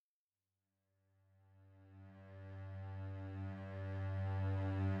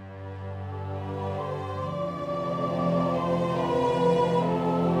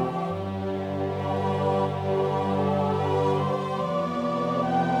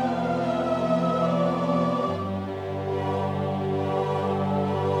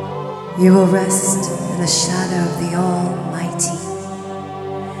You will rest in the shadow of the Almighty,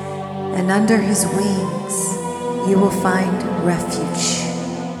 and under His wings you will find refuge.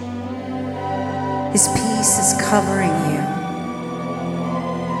 His peace is covering you.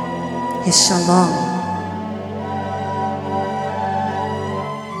 His shalom.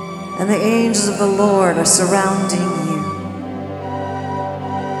 And the angels of the Lord are surrounding you,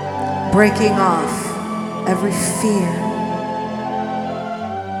 breaking off every fear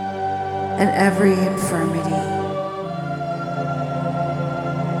and every infirmity.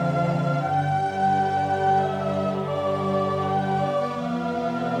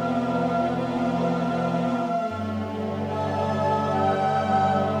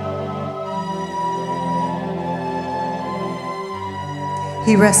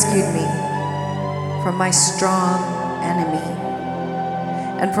 He rescued me from my strong enemy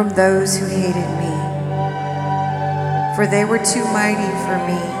and from those who hated me, for they were too mighty for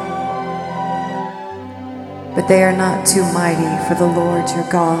me. But they are not too mighty for the Lord your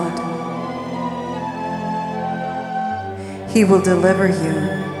God. He will deliver you.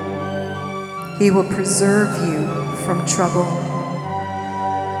 He will preserve you from trouble.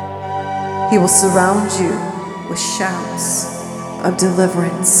 He will surround you with shouts of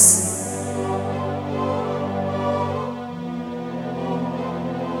deliverance.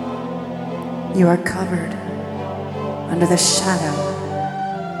 You are covered under the shadow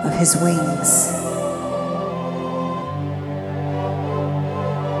of His wings.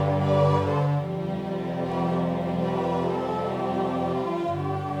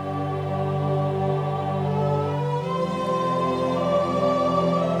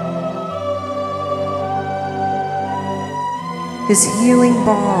 His healing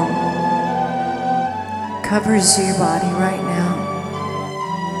balm covers your body right now,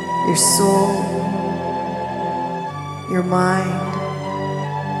 your soul, your mind,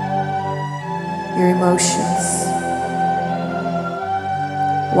 your emotions,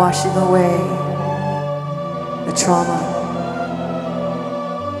 washing away the trauma.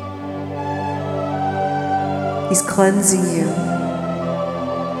 He's cleansing you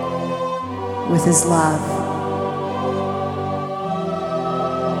with His love.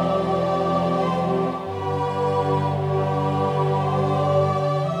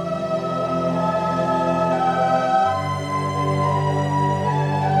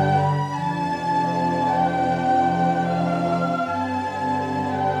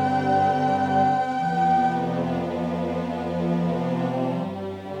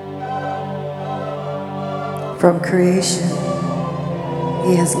 From creation,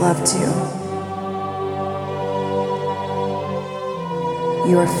 He has loved you.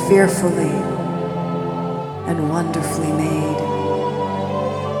 You are fearfully and wonderfully made.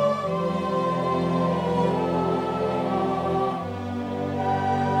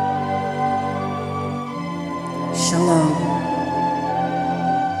 Shalom.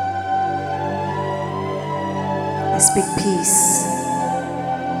 I speak peace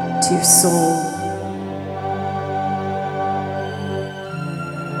to your soul.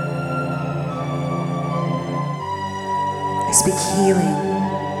 I speak healing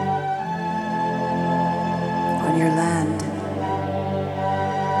on your land.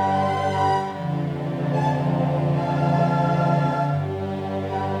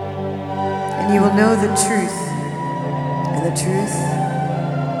 And you will know the truth, and the truth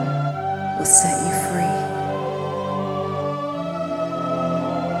will set you free.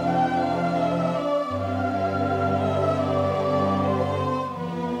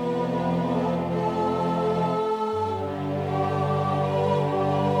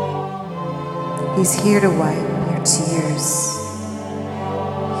 He's here to wipe your tears.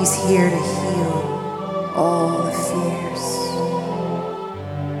 He's here to heal all the fears.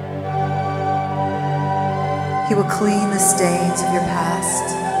 He will clean the stains of your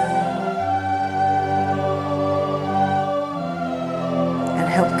past and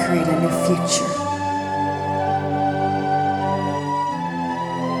help create a new future.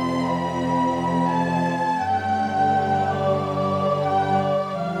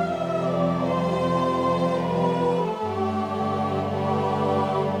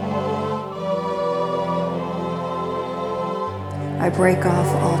 I break off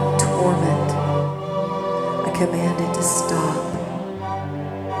all torment. I command it to stop.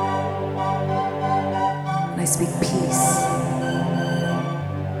 And I speak peace.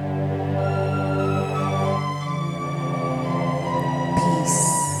 Peace.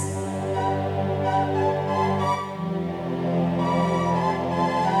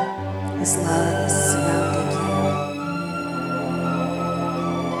 His love is surrounding you.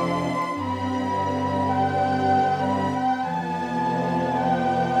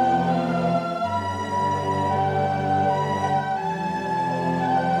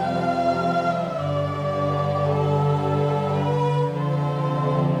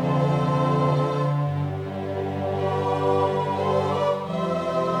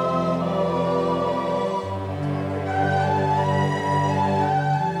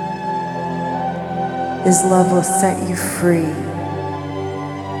 His love will set you free.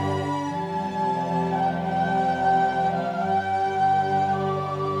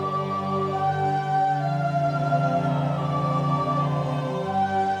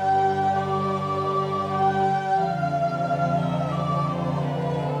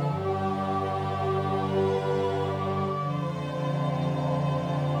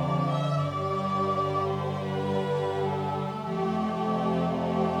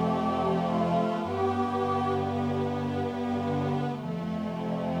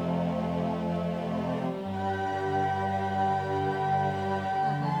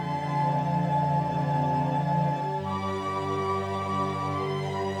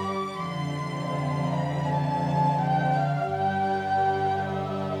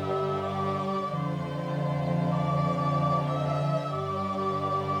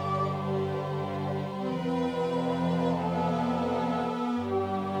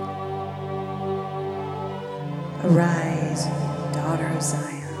 Arise, daughter of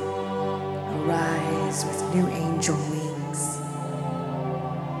Zion. Arise with new angel wings.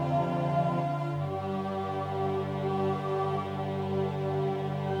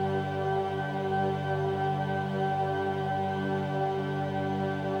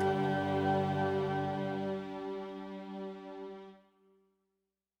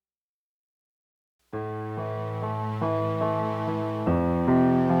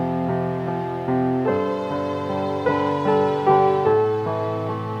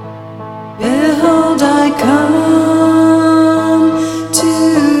 Behold, I come to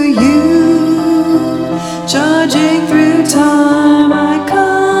you, charging through time. I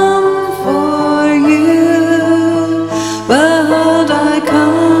come for you. Behold, I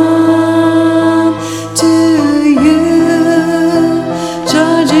come to you,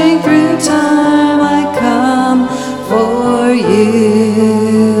 charging through time. I come for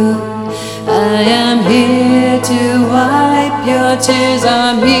you. I am here to wipe your tears.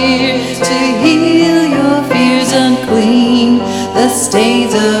 I'm here to heal your fears and clean the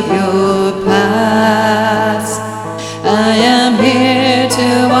stains of your past. I am here to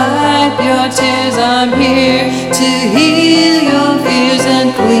wipe your tears. I'm here to heal your fears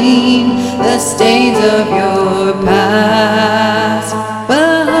and clean the stains of your past.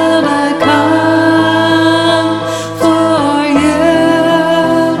 Behold, I come for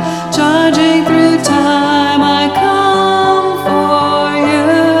you, charging through time. I come for you.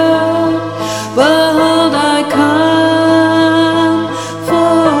 Behold, I come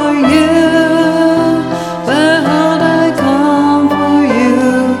for you. Behold, I come for you,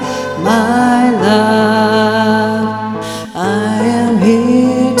 my love. I am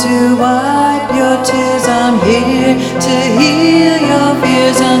here to wipe your tears. I'm here to heal your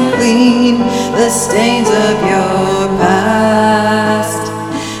fears and clean the stains of your past.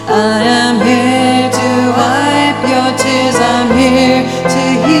 I am here to wipe your tears. I'm here to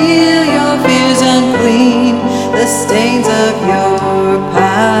heal your fears and clean the stains of your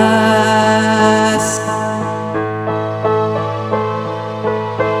past.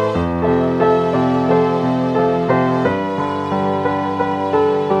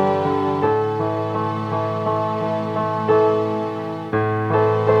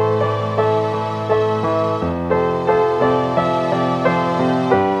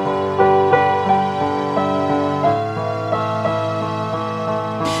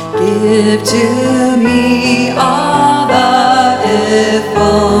 Give to me all the if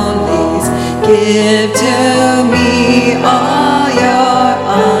onlys. Give to me all your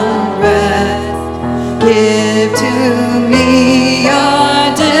unrest. Give to me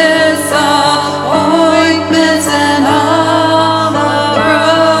your disappointments and all the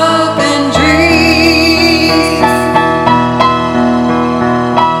broken dreams.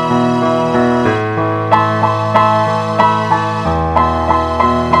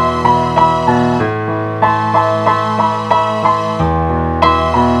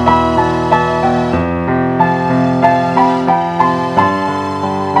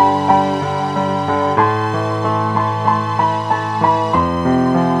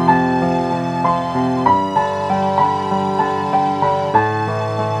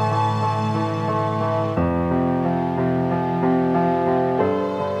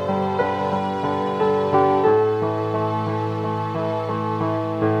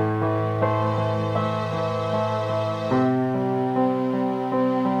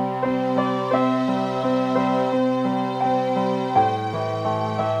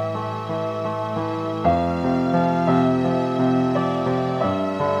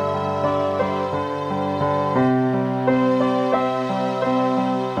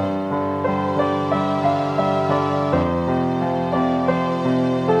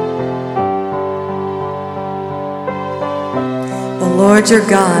 Lord your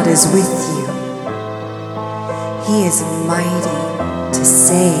God is with you. He is mighty to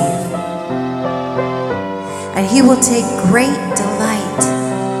save, and he will take great delight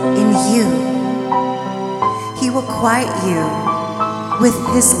in you. He will quiet you with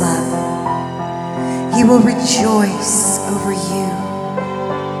his love. He will rejoice over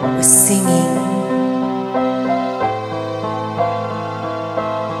you with singing.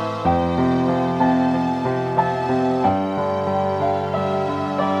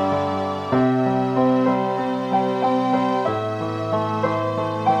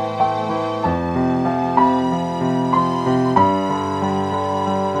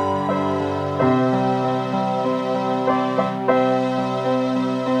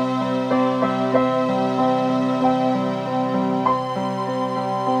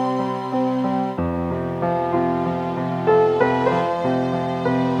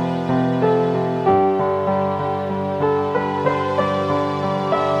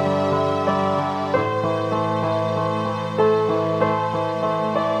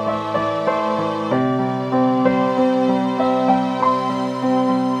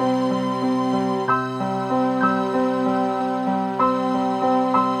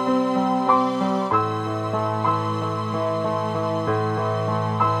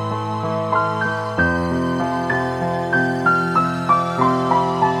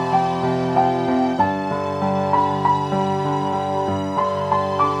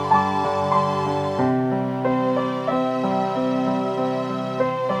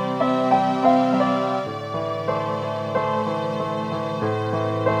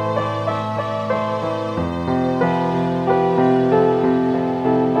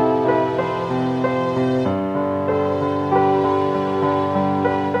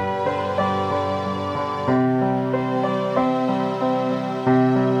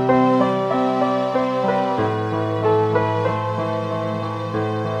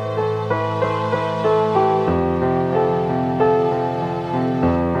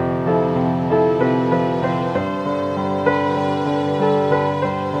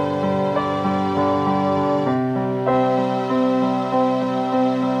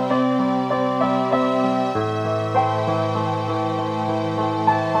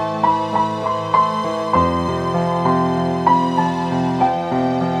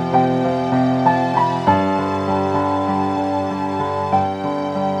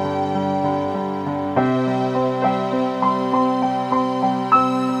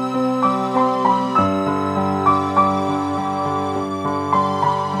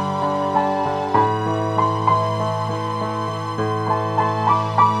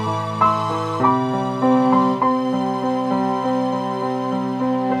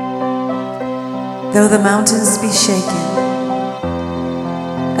 Though the mountains be shaken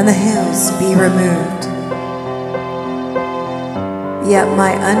and the hills be removed, yet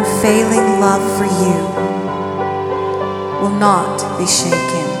my unfailing love for you will not be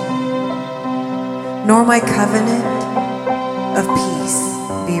shaken, nor my covenant of peace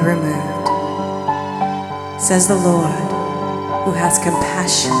be removed, says the Lord, who has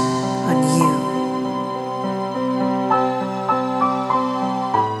compassion on you.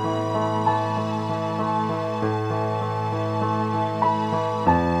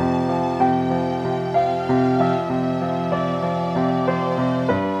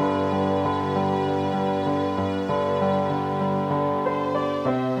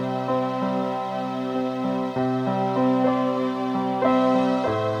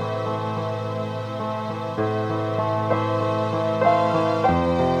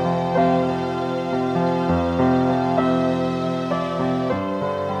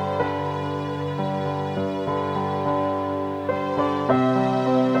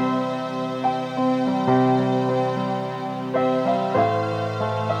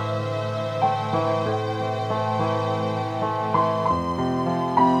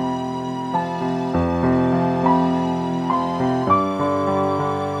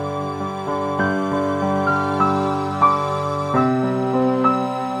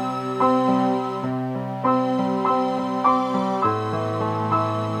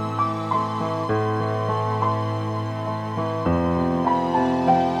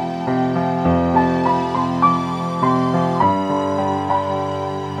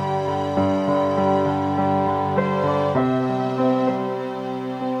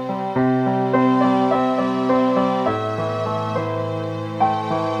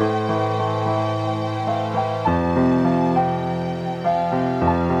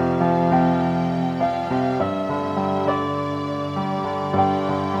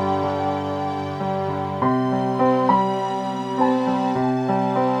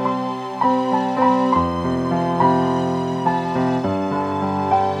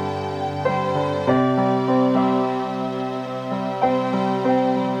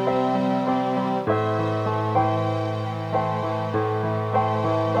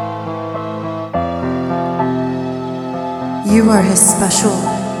 are his special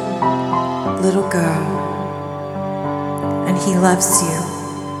little girl, and he loves you.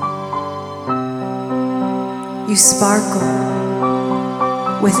 You sparkle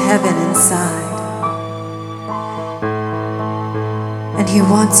with heaven inside, and he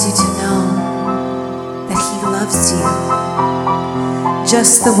wants you to know that he loves you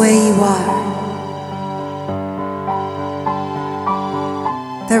just the way you are.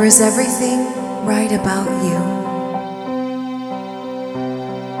 There is everything right about you,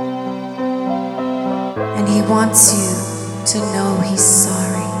 and he wants you to know he's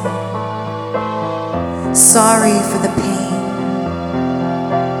sorry. Sorry for the pain.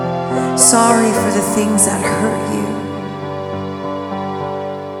 Sorry for the things that hurt you.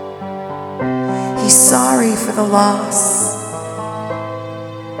 He's sorry for the loss.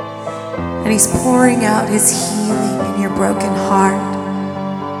 And he's pouring out his healing in your broken heart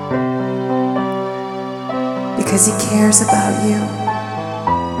because he cares about you.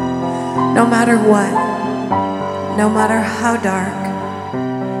 No matter what, no matter how dark,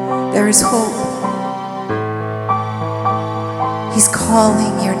 there is hope. He's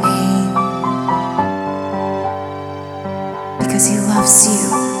calling your name because he loves you.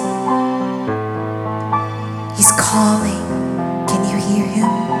 He's calling. Can you hear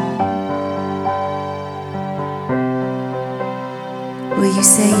him? Will you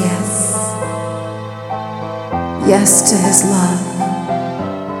say yes? Yes to his love.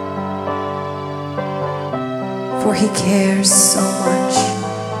 For he cares so much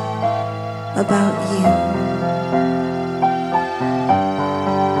about you.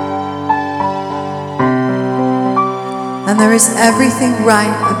 And there is everything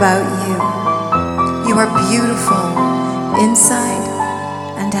right about you. You are beautiful inside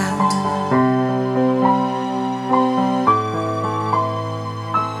and out.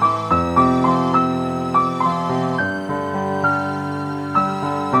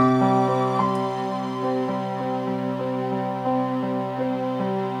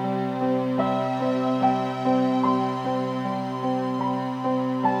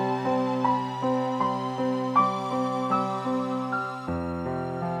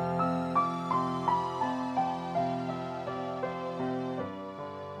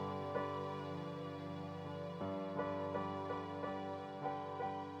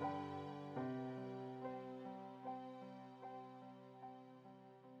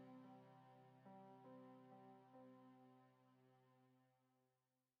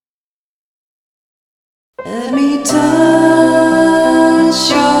 Let me touch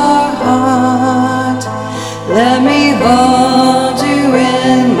your heart. Let me hold you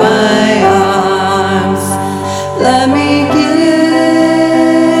in my arms. Let me give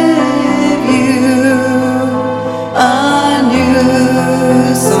you a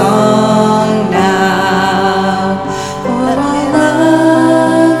new song now. For I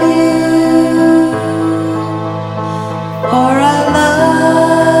love you. For I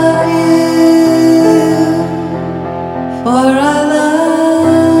love you.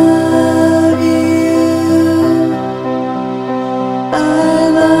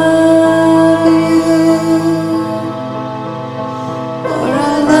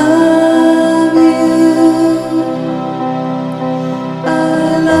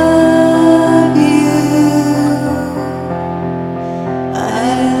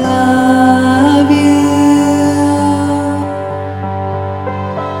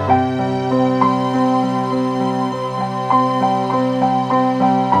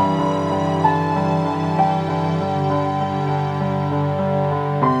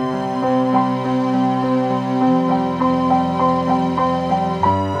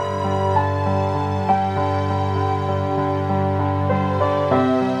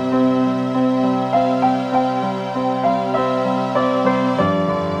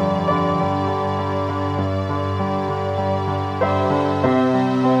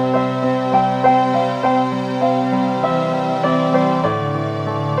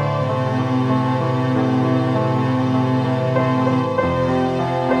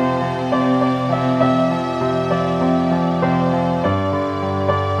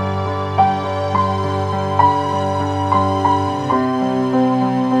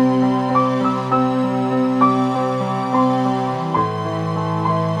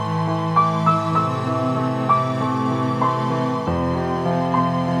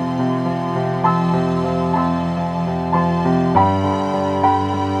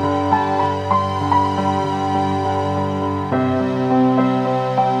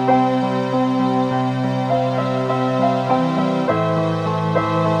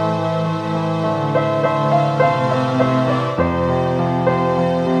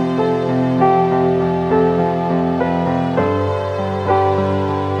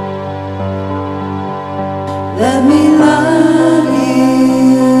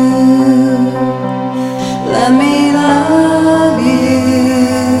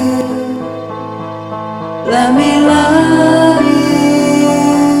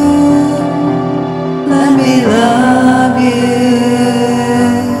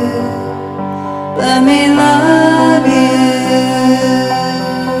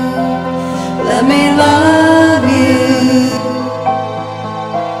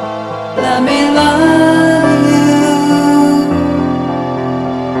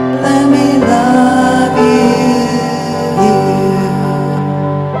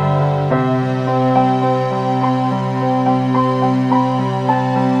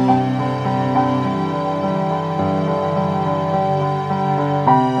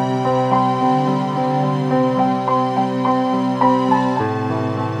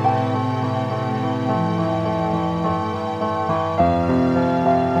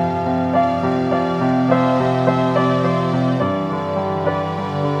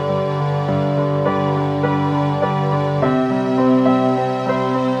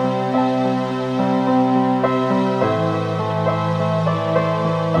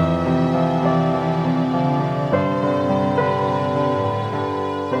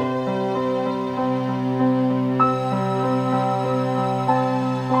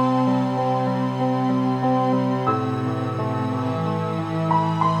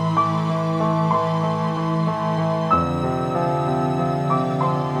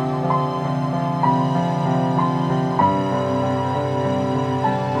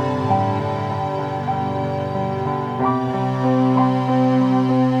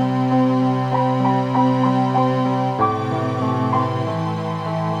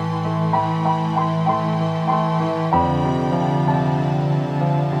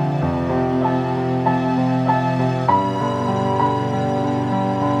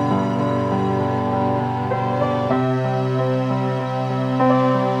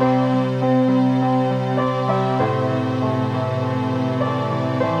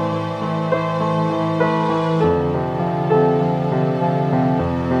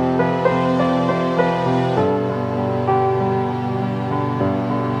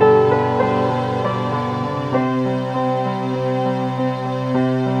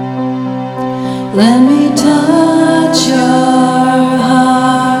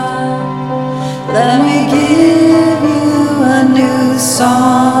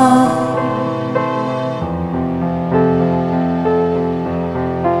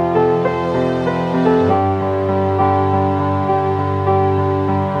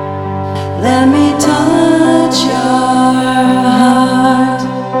 Let me touch your heart.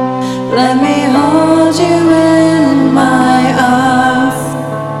 Let me hold you in my arms.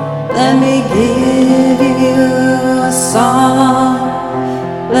 Let me give you a song.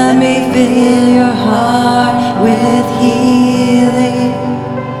 Let me fill your heart with healing.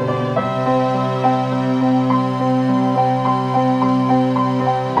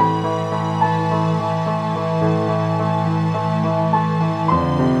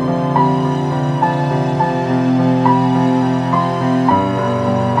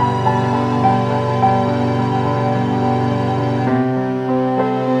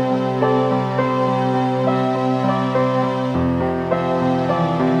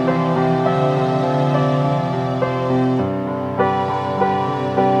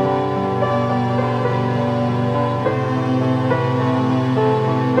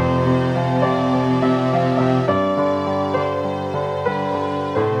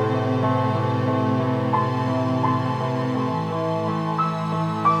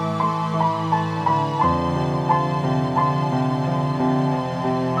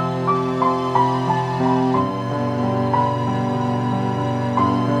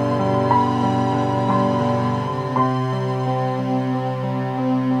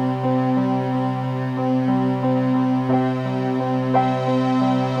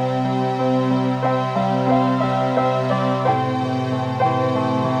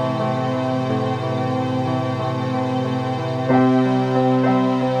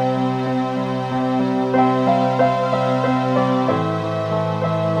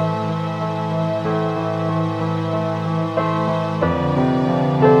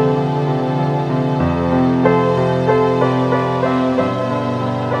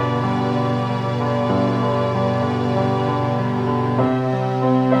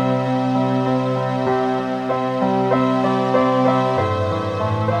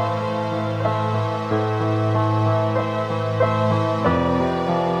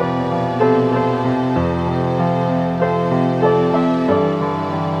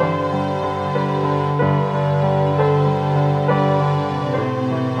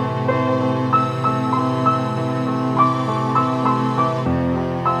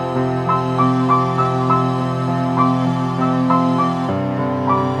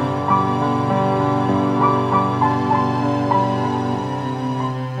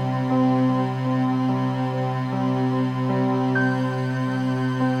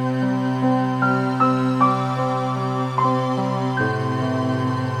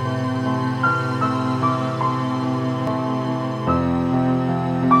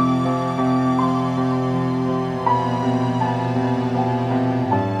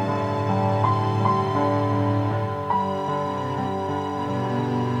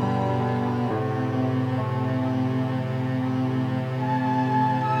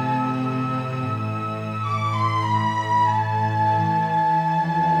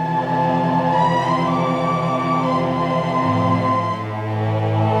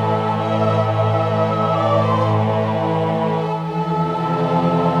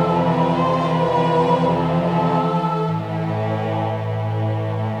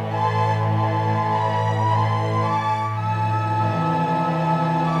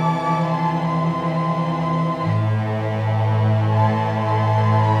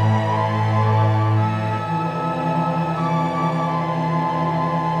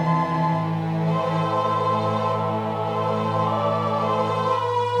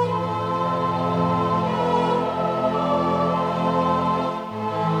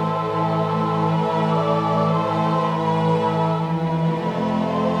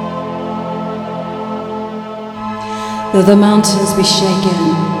 Though the mountains be shaken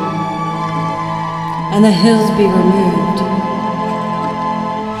and the hills be removed,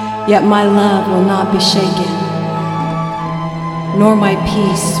 yet my love will not be shaken, nor my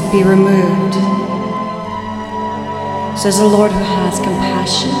peace be removed, says the Lord who has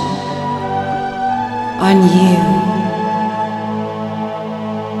compassion on you.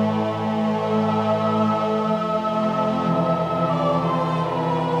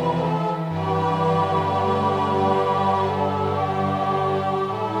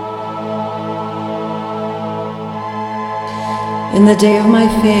 In the day of my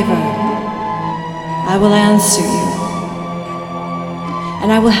favor, I will answer you,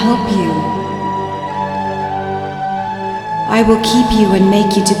 and I will help you. I will keep you and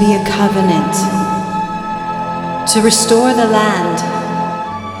make you to be a covenant, to restore the land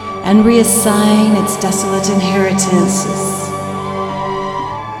and reassign its desolate inheritances,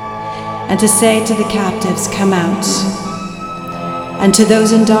 and to say to the captives, come out, and to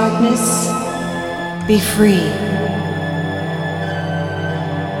those in darkness, be free.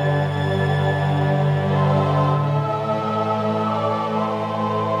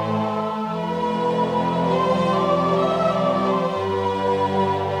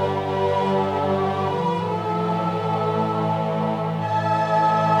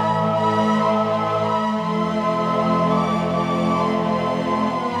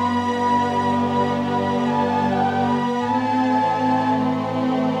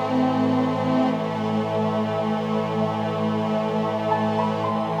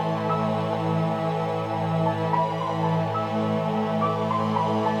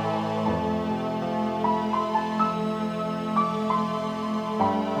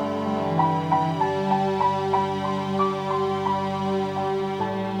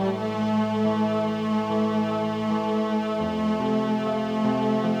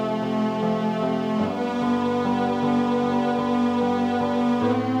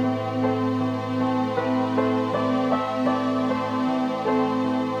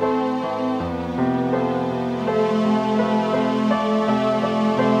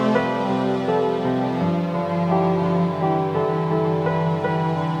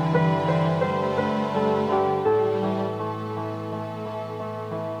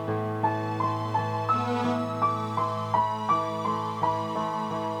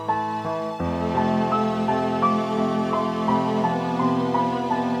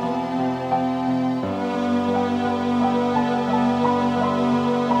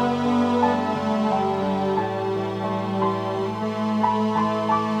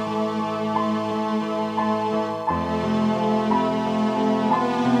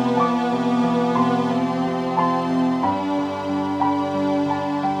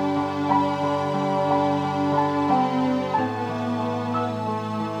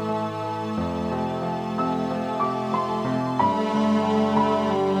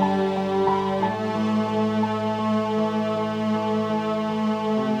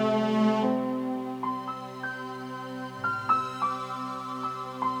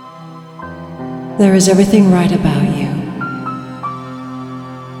 There is everything right about you.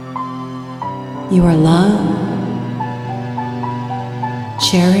 You are loved,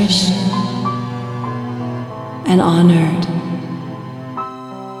 cherished, and honored.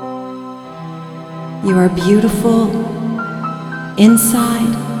 You are beautiful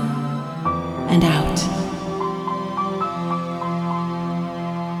inside and out.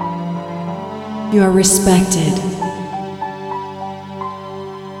 You are respected,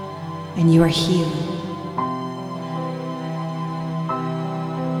 and you are healed.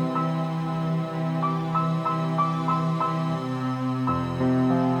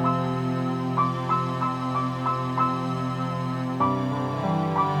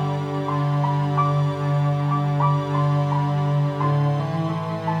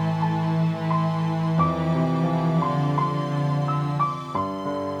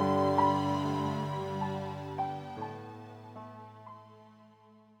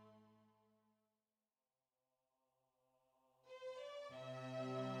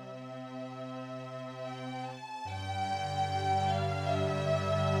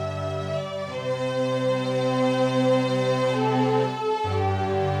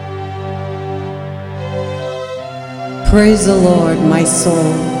 Praise the Lord, my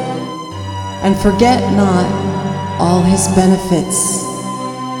soul, and forget not all his benefits,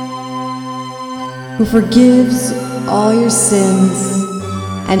 who forgives all your sins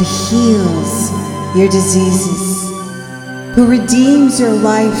and heals your diseases, who redeems your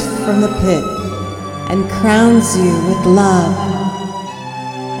life from the pit and crowns you with love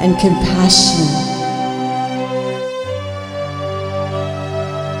and compassion.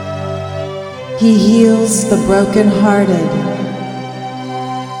 He heals the brokenhearted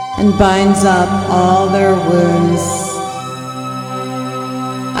and binds up all their wounds.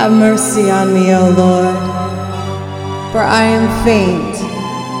 Have mercy on me, O Lord, for I am faint.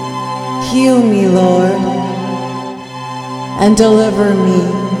 Heal me, Lord, and deliver me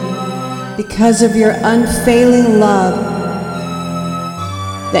because of your unfailing love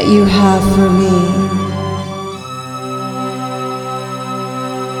that you have for me.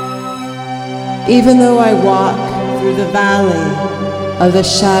 Even though I walk through the valley of the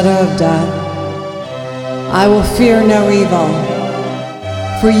shadow of death, I will fear no evil,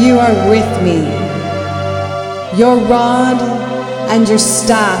 for you are with me. Your rod and your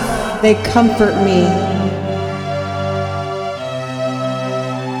staff, they comfort me.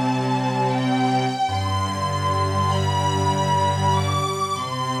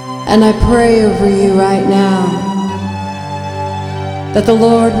 And I pray over you right now that the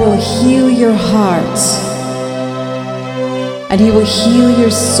Lord will heal your heart, and he will heal your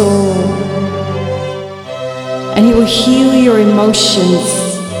soul, and he will heal your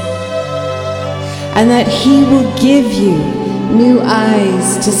emotions, and that he will give you new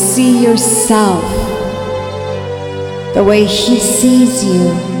eyes to see yourself the way he sees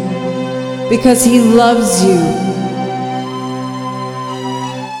you, because he loves you.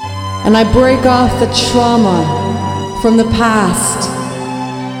 And I break off the trauma from the past.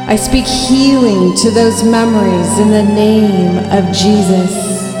 I speak healing to those memories in the name of Jesus.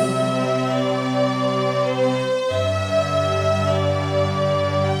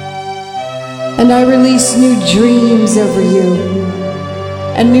 And I release new dreams over you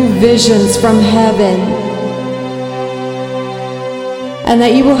and new visions from heaven, and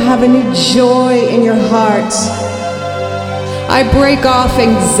that you will have a new joy in your heart. I break off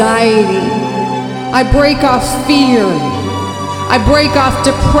anxiety. I break off fear. I break off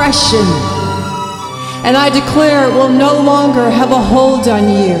depression, and I declare it will no longer have a hold on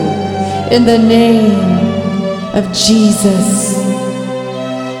you in the name of Jesus.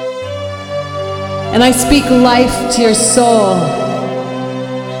 And I speak life to your soul.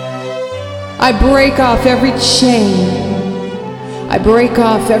 I break off every chain. I break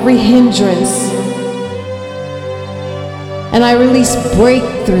off every hindrance, and I release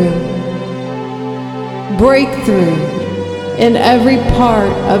breakthrough. Breakthrough in every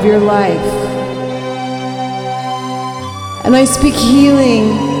part of your life. And I speak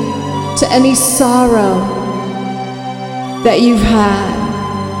healing to any sorrow that you've had.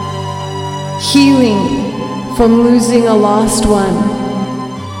 Healing from losing a lost one.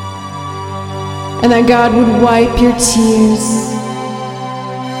 And that God would wipe your tears,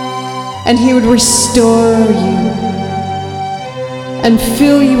 and he would restore you and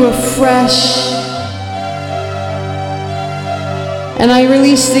fill you afresh. And I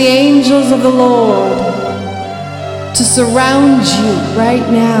release the angels of the Lord to surround you right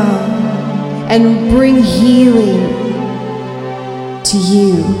now and bring healing to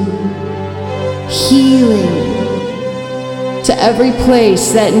you. Healing to every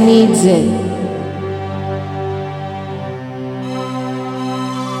place that needs it.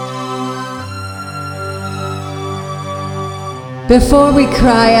 Before we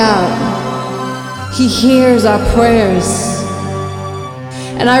cry out, He hears our prayers.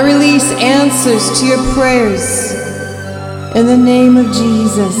 And I release answers to your prayers in the name of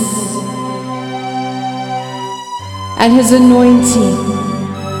Jesus. And His anointing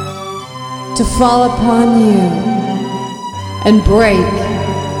to fall upon you and break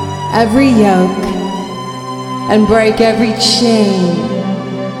every yoke and break every chain.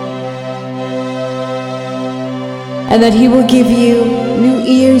 And that He will give you new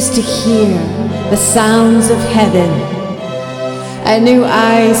ears to hear the sounds of heaven and new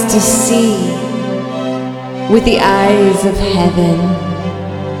eyes to see with the eyes of heaven.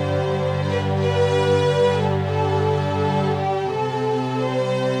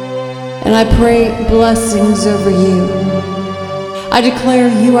 And I pray blessings over you. I declare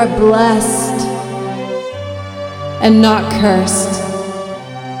you are blessed and not cursed.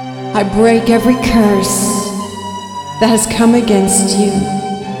 I break every curse that has come against you.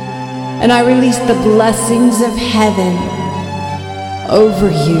 And I release the blessings of heaven over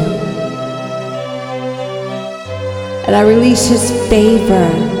you. And I release His favor.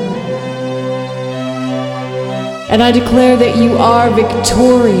 And I declare that you are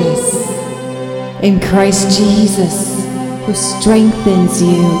victorious in Christ Jesus, who strengthens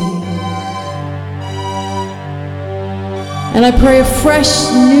you. And I pray a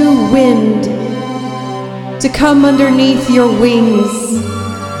fresh new wind to come underneath your wings,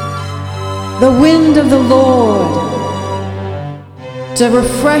 the wind of the Lord, to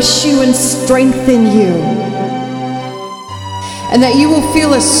refresh you and strengthen you, and that you will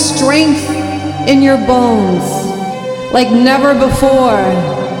feel a strength in your bones like never before,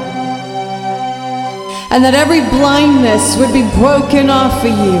 and that every blindness would be broken off of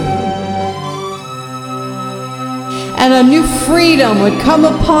you, and a new freedom would come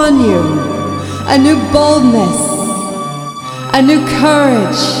upon you, a new boldness, a new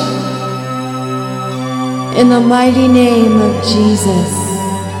courage, in the mighty name of Jesus.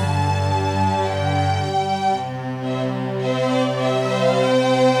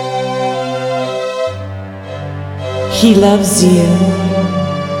 He loves you.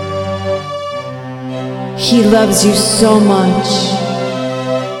 He loves you so much.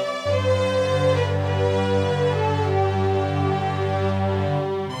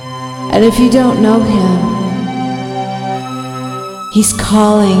 And if you don't know Him, He's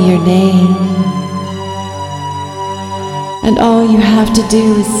calling your name. And all you have to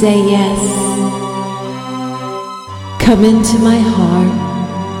do is say yes. Come into my heart.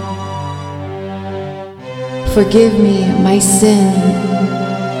 Forgive me my sin.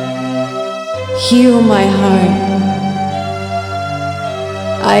 Heal my heart.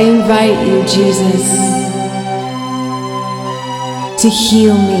 I invite you, Jesus, to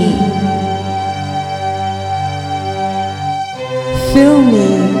heal me. Fill me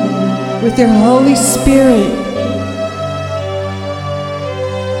with your Holy Spirit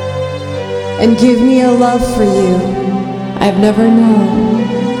and give me a love for you I've never known.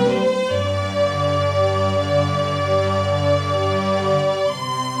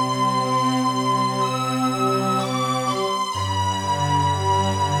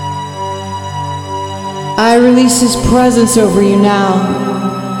 I release His presence over you now,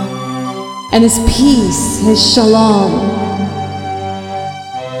 and His peace, His shalom,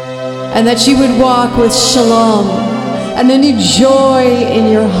 and that you would walk with shalom and a new joy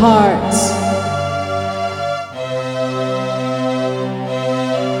in your heart.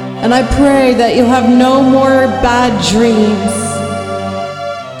 And I pray that you'll have no more bad dreams.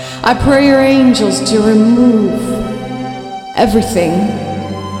 I pray your angels to remove everything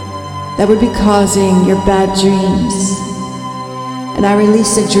that would be causing your bad dreams. And I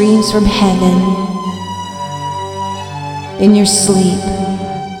release the dreams from heaven in your sleep.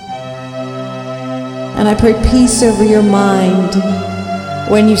 And I pray peace over your mind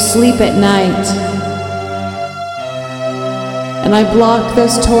when you sleep at night. And I block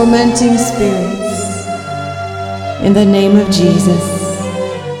those tormenting spirits in the name of Jesus.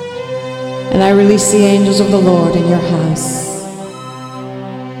 And I release the angels of the Lord in your house.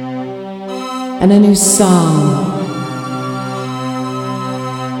 And a new song,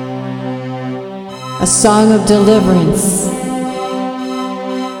 a song of deliverance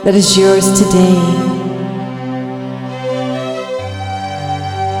that is yours today,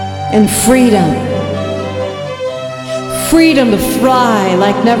 and freedom, freedom to fly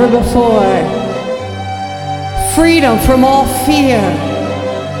like never before, freedom from all fear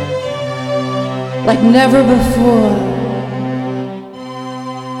like never before.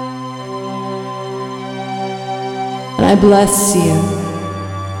 And I bless you.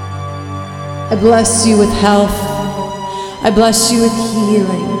 I bless you with health. I bless you with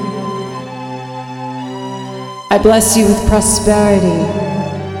healing. I bless you with prosperity.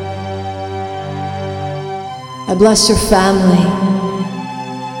 I bless your family.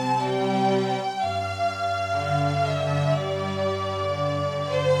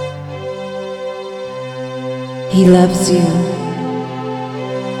 He loves you.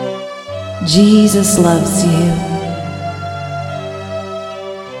 Jesus loves you.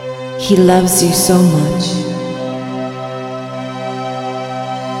 He loves you so much.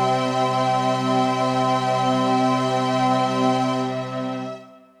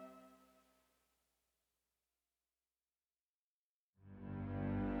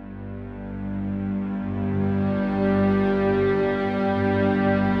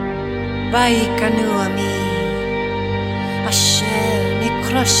 ויקנו עמי אשר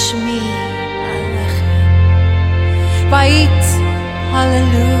נקרש מי עליכם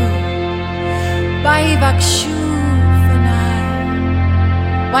ויתפללו ויבקשו פניי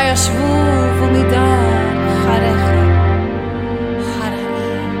וישבו במידת אחריכם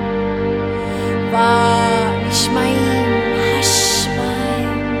אחריי ונשמעים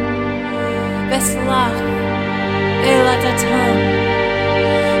השמיים וסלח אל עדתם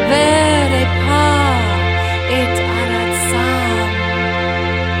את ארצם.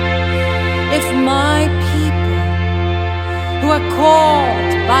 If my people who are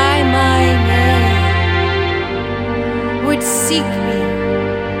called by my name would seek me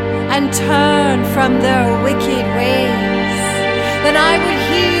and turn from their wicked ways, then I would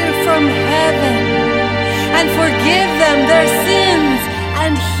hear from heaven and forgive them their sins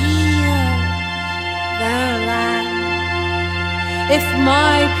and heal their land. If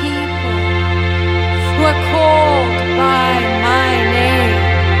my people who are called by my name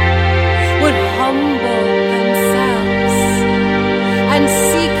would humble themselves and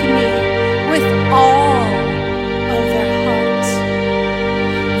seek me with all of their heart,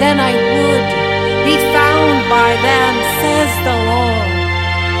 then I would be found by them, says the Lord.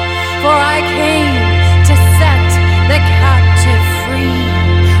 For I came to set the captive free.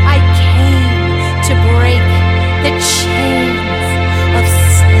 I came to break the chains of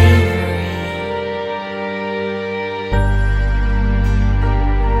slavery.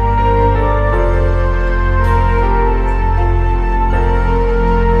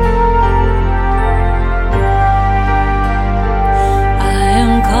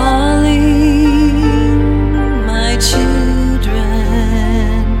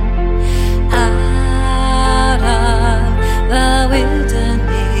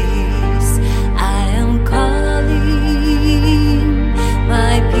 Wilderness, I am calling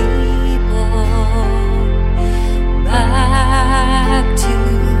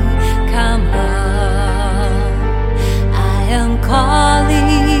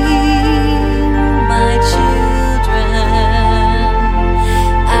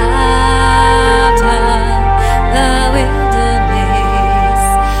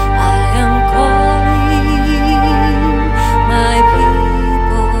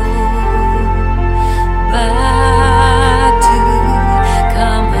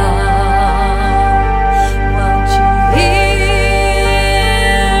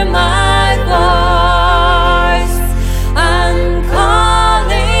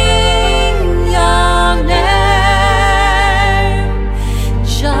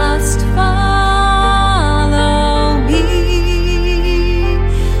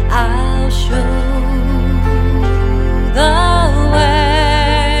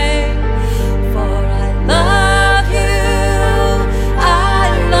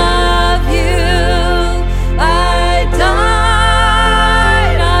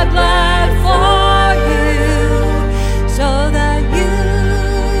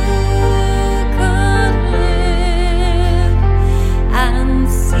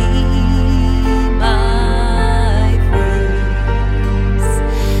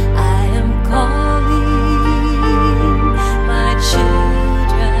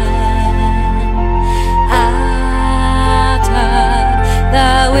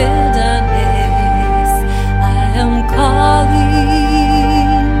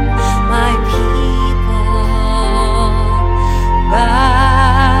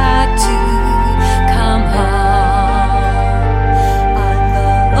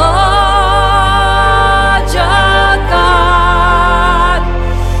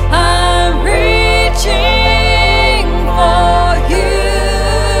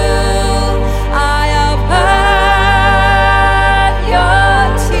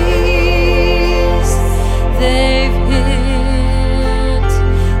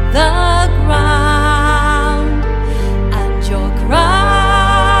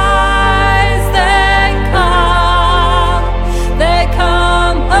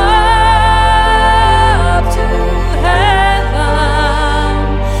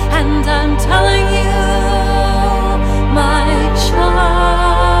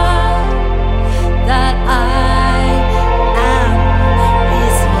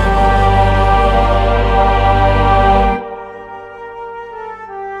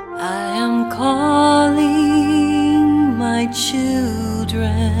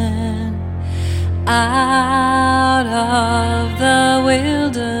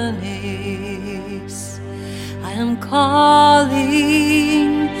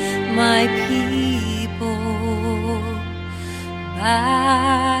calling my people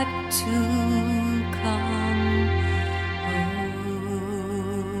back to come home.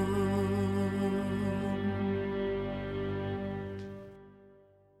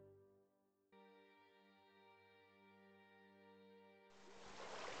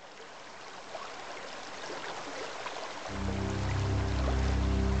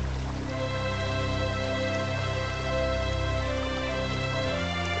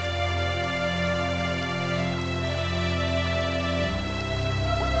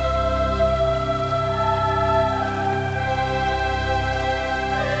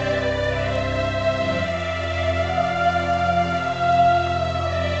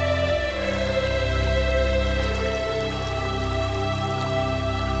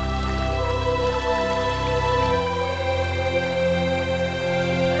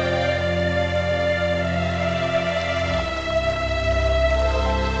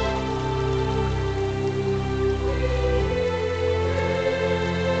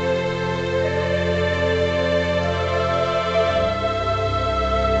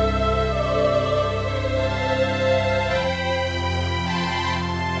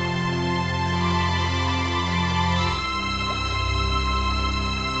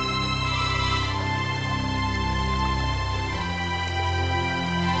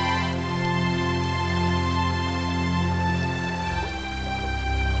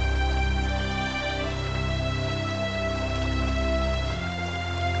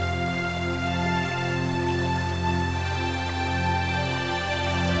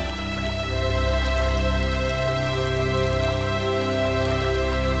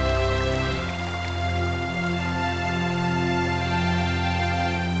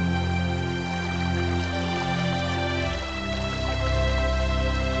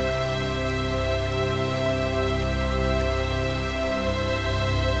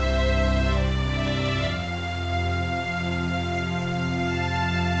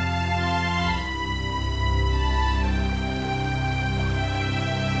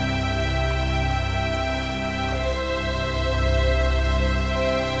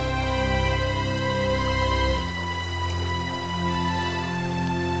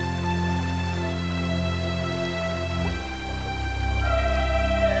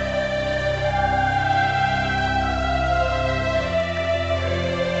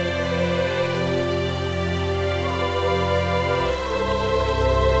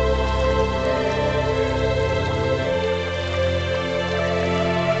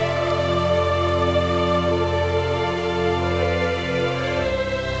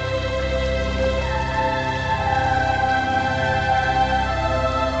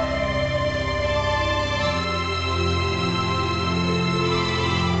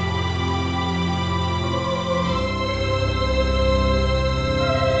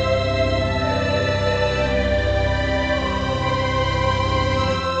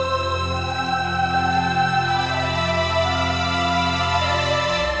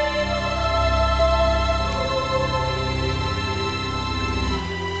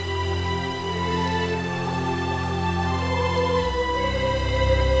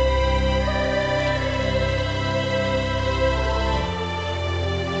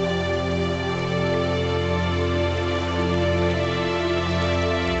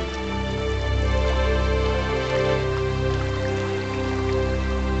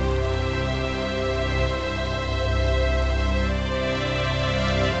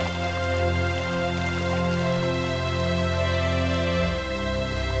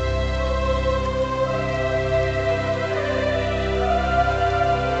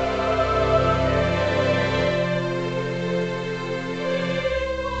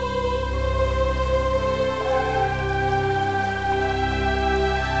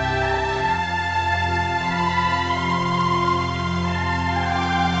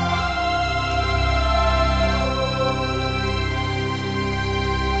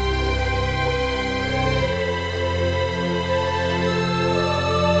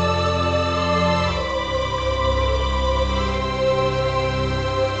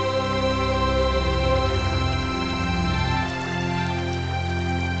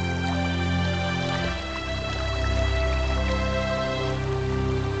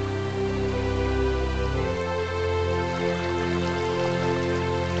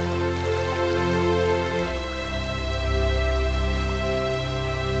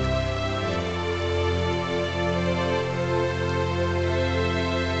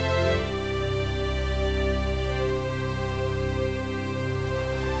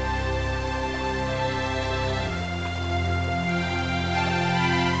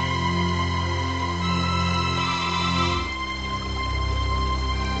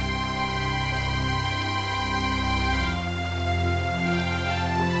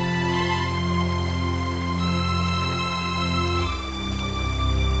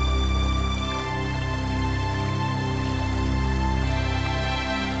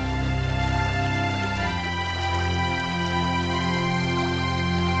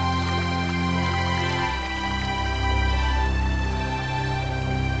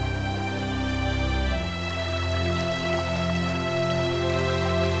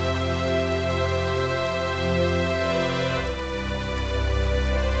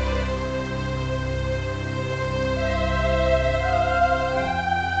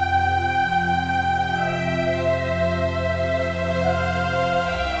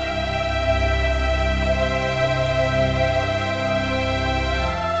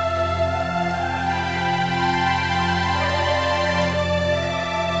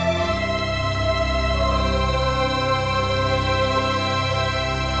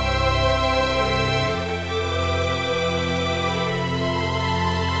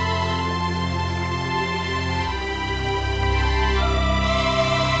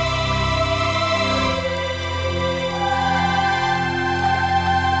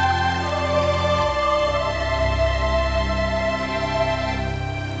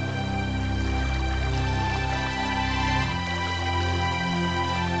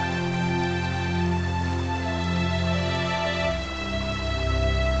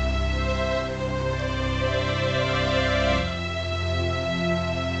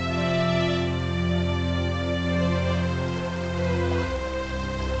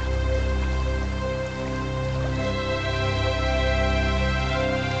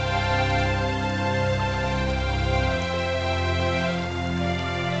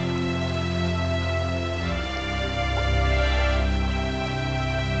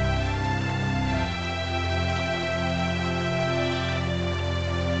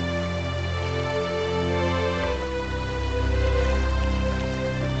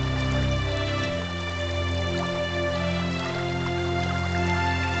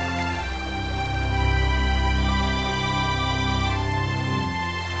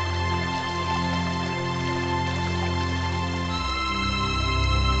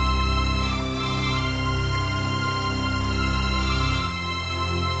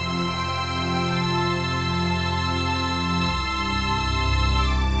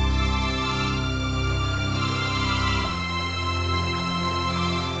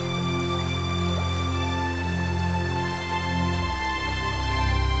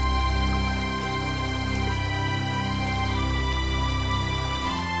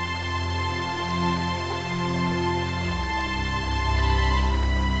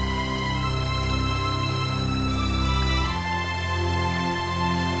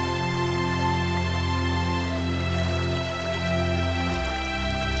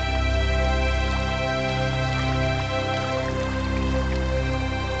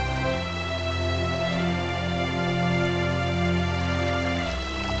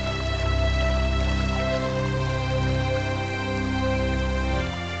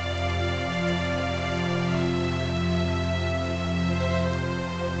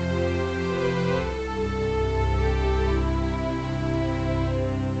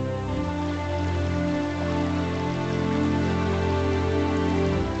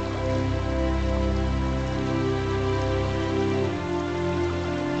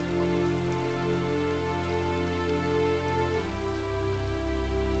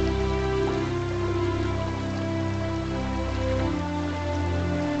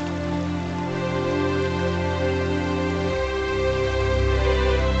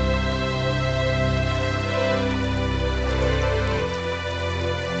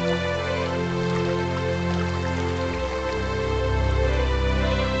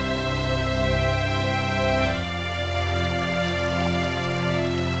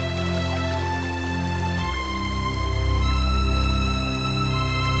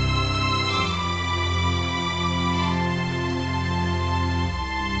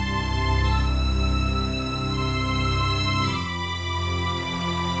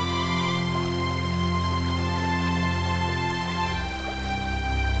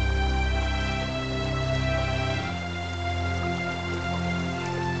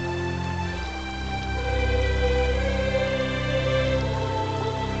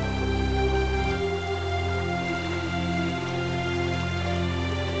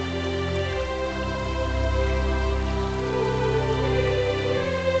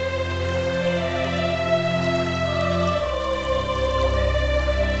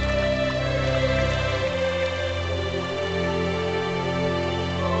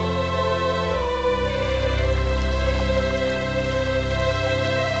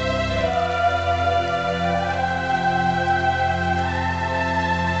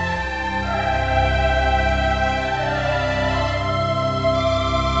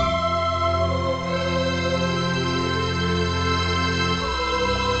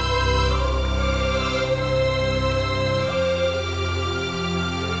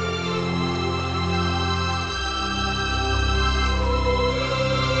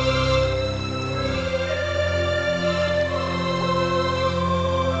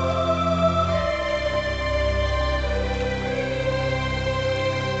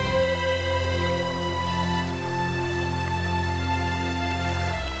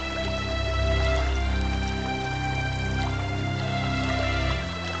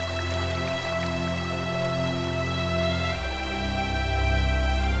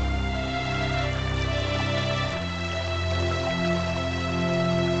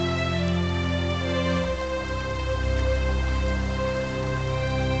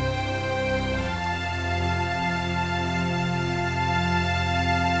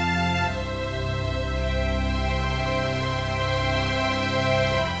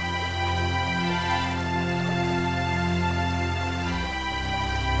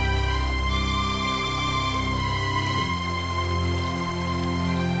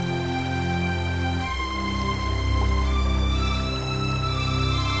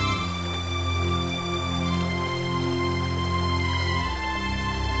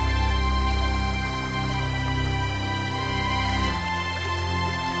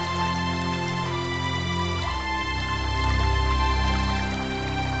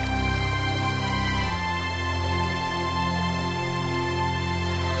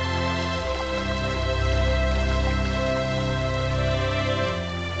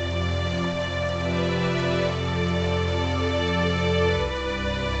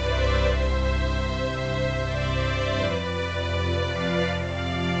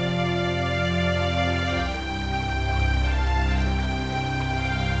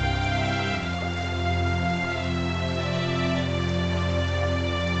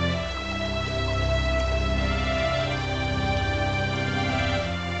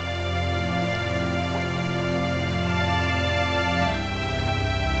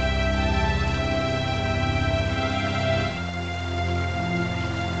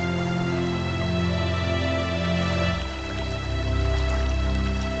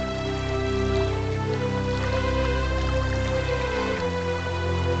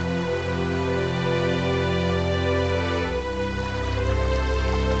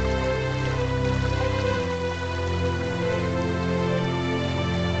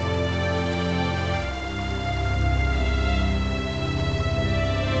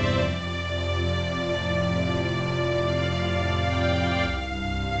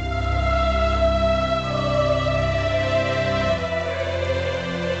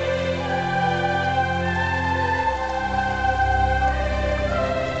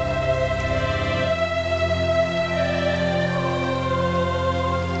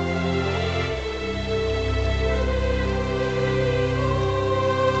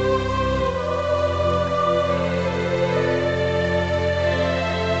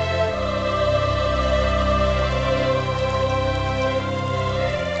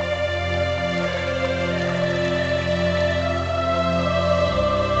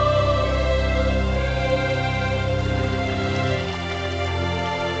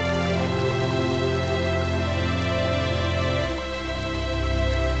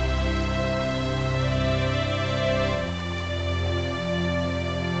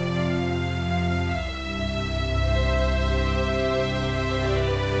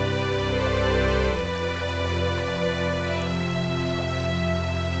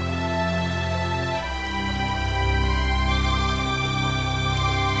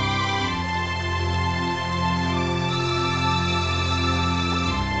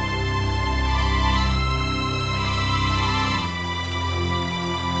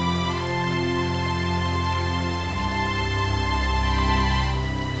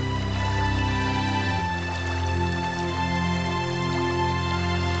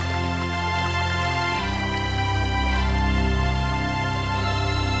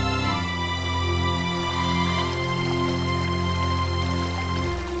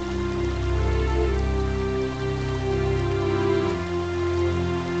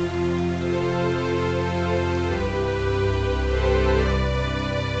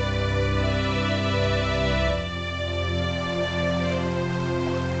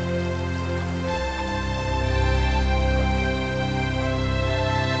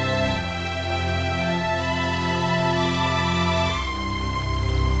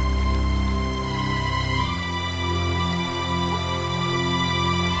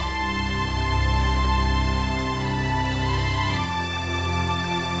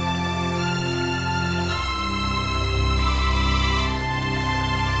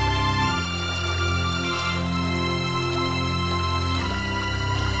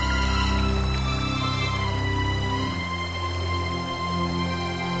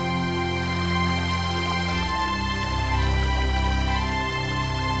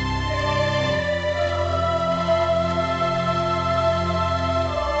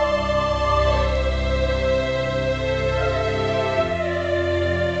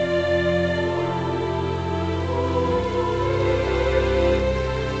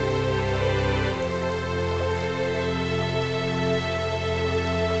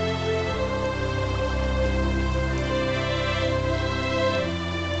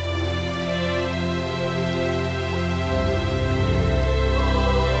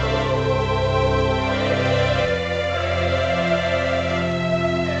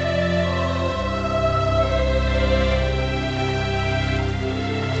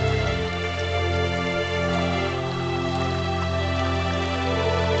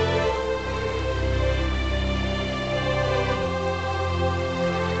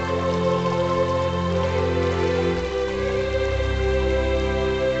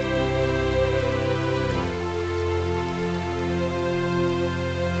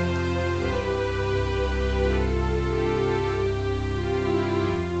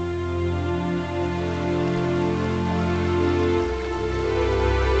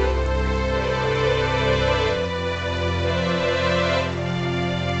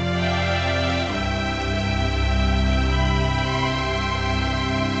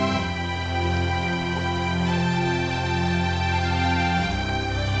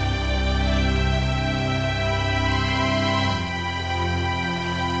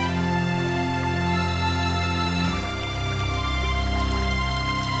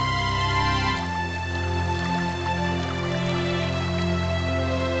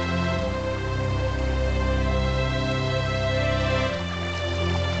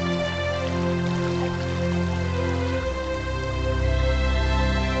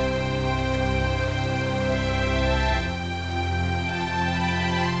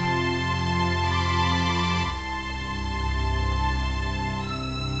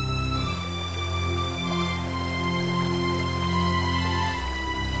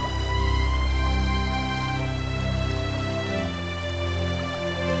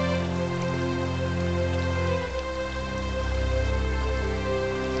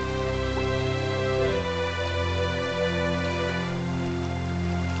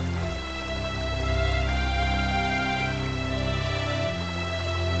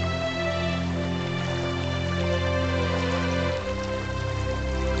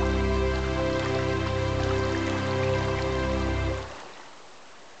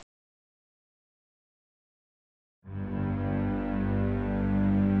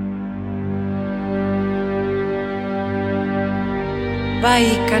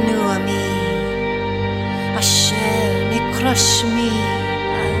 ויקנו עמי אשר נקרא שמי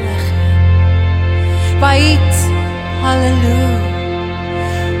עליכם ויתהללו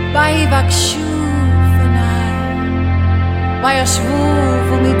ויבקשו פניי וישבו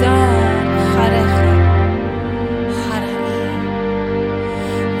במידה אחריכם אחריי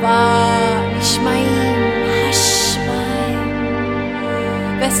ונשמעים השמיים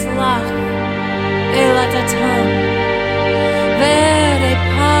וסלח אל עדתם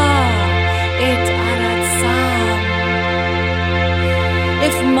ורפא את ארצם.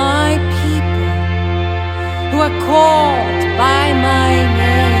 If my people who are called by my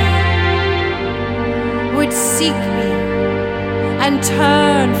name would seek me and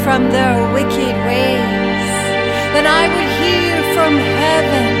turn from their wicked ways, then I would hear from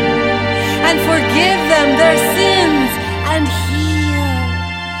heaven and forgive them their sins and heal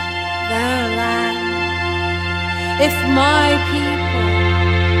their land. If my people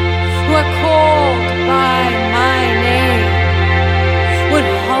who are called by my name would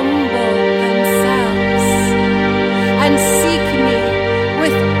humble themselves and seek me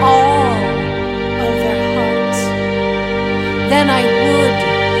with all of their heart, then I would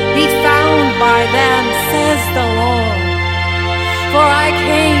be found by them, says the Lord. For I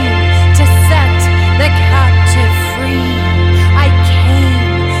came to set the captive free. I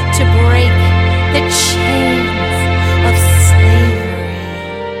came to break the chains of slavery.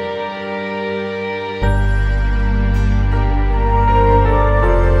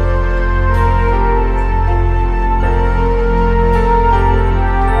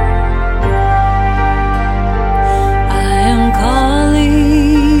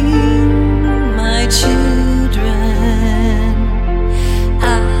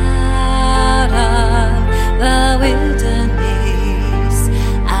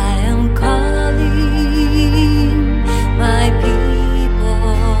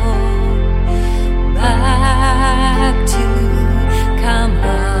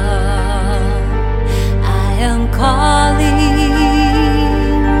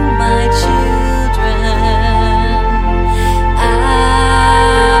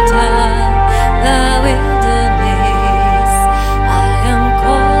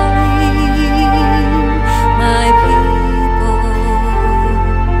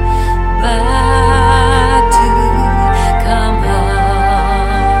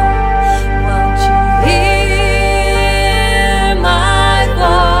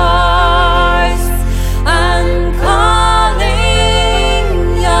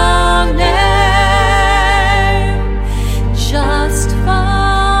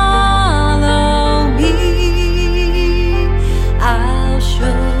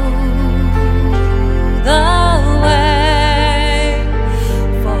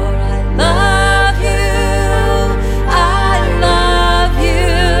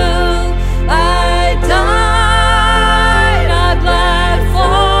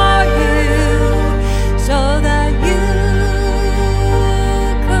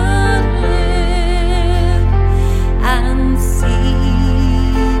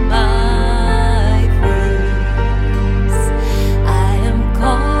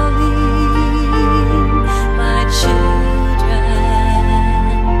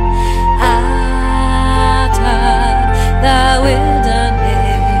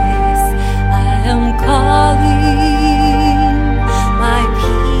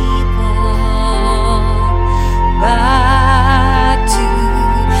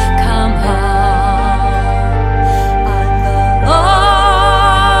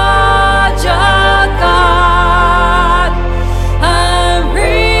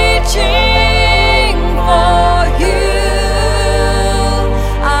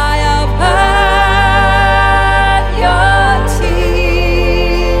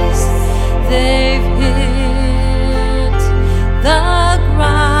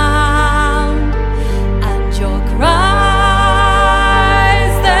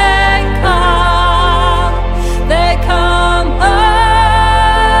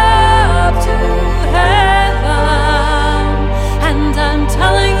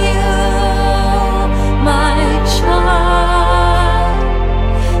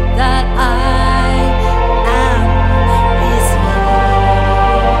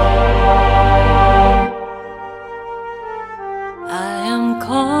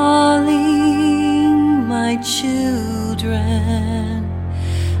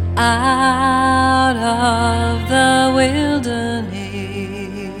 out of the wilderness.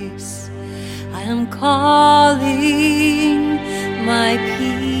 I am calling my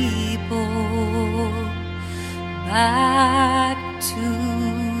people back to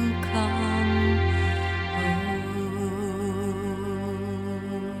come home.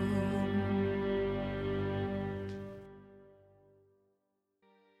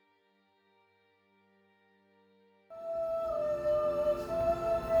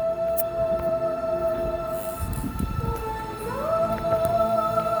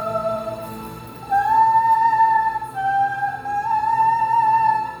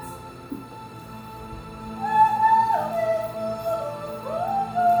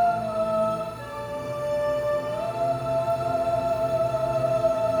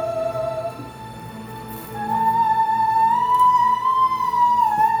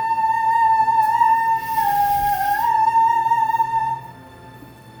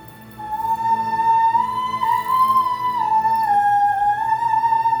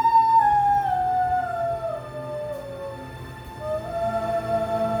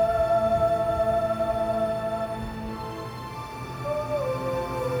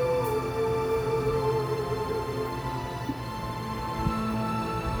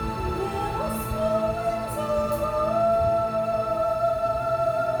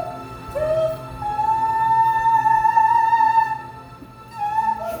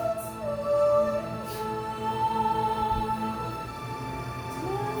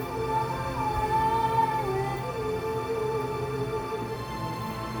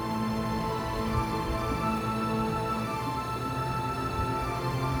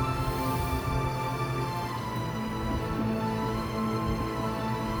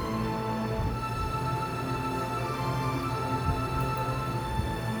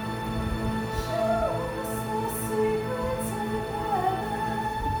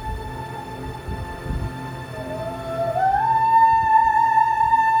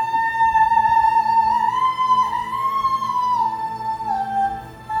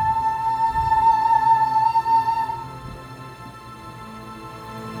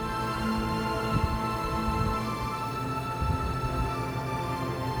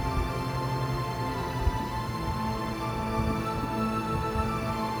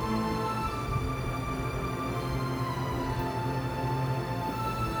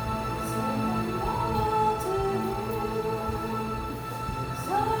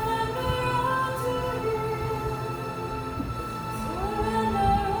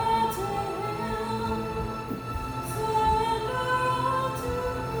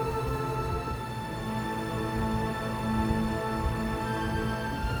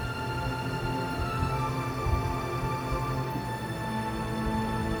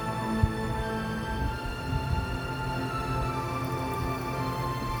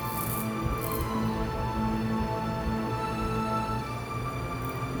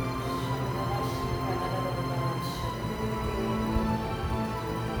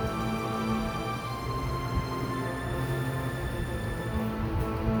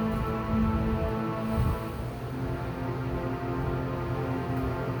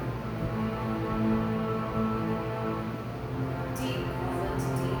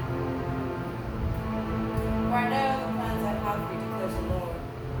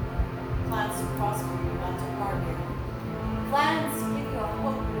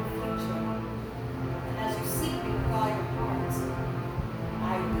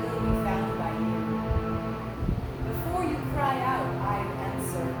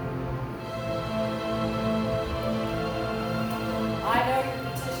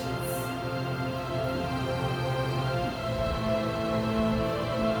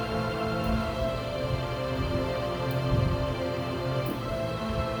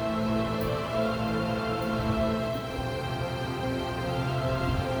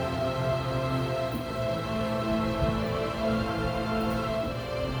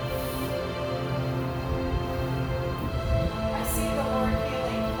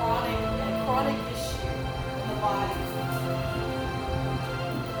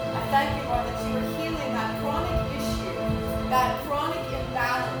 thank you, Lord, that you are healing that chronic issue, that chronic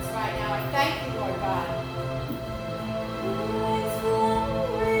imbalance right now. I thank you, Lord God. Healing's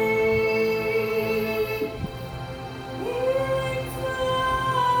flowing. Healing's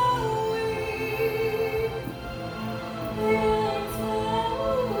flowing. Healing's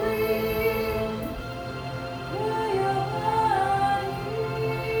flowing through your body.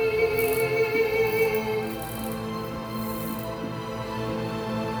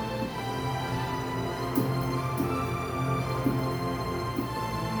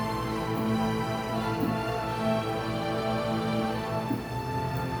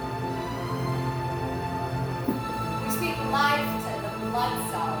 We speak life to the blood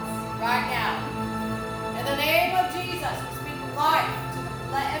cells right now. In the name of Jesus, we speak life to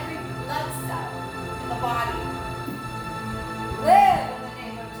every blood cell in the body. Live in the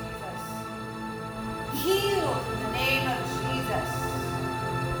name of Jesus. Healed in the name of Jesus.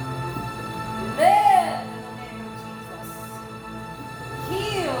 Live in the name of Jesus.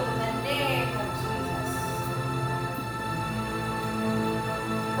 Healed in the name of Jesus.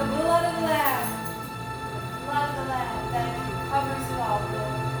 The blood of the Lamb. The blood of the Lamb, thank you, covers it all,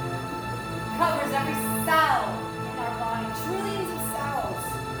 Lord. Covers every cell in our body. Trillions of cells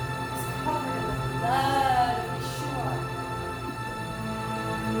is covered in the blood of Yeshua.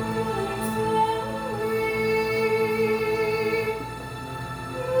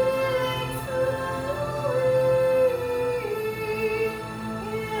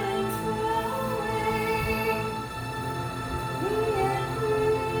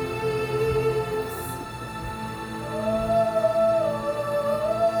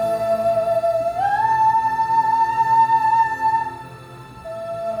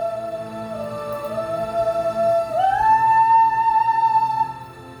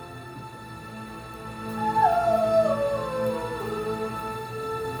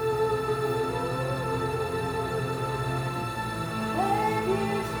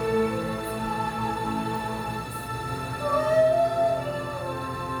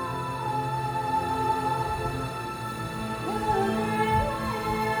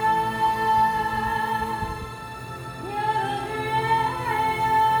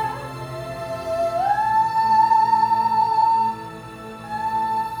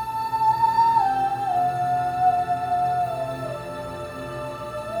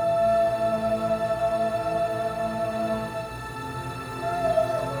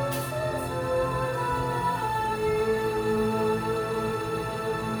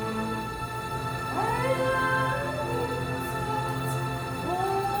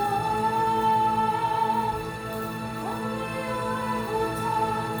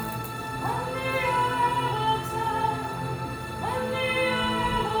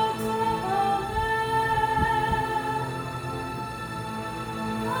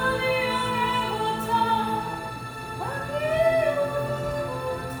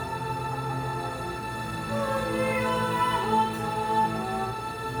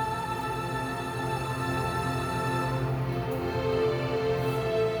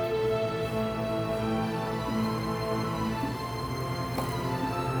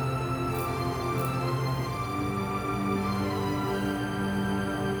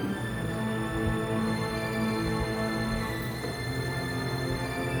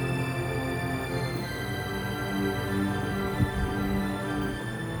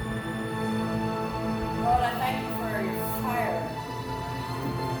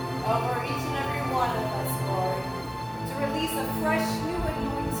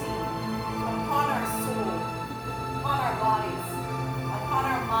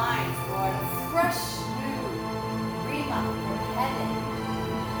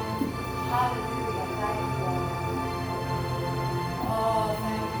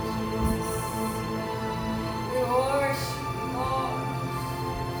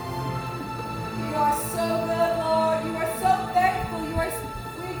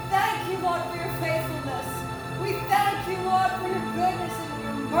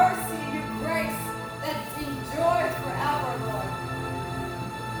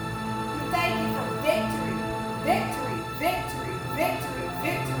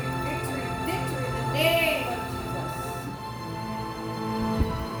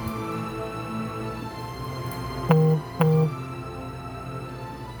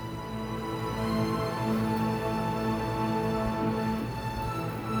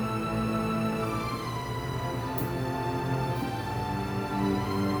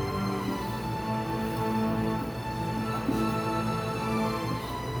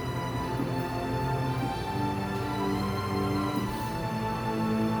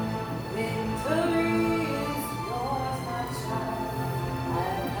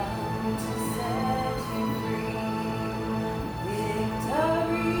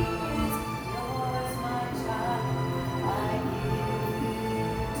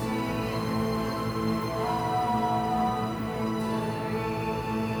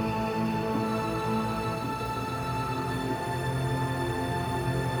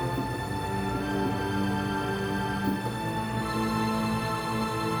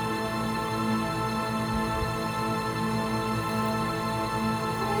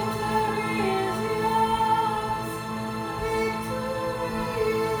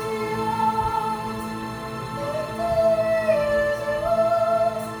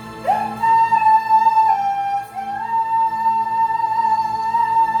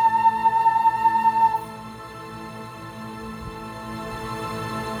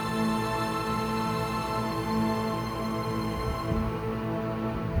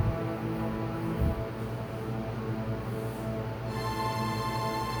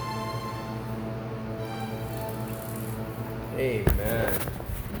 Amen.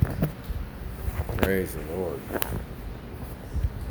 Praise the Lord.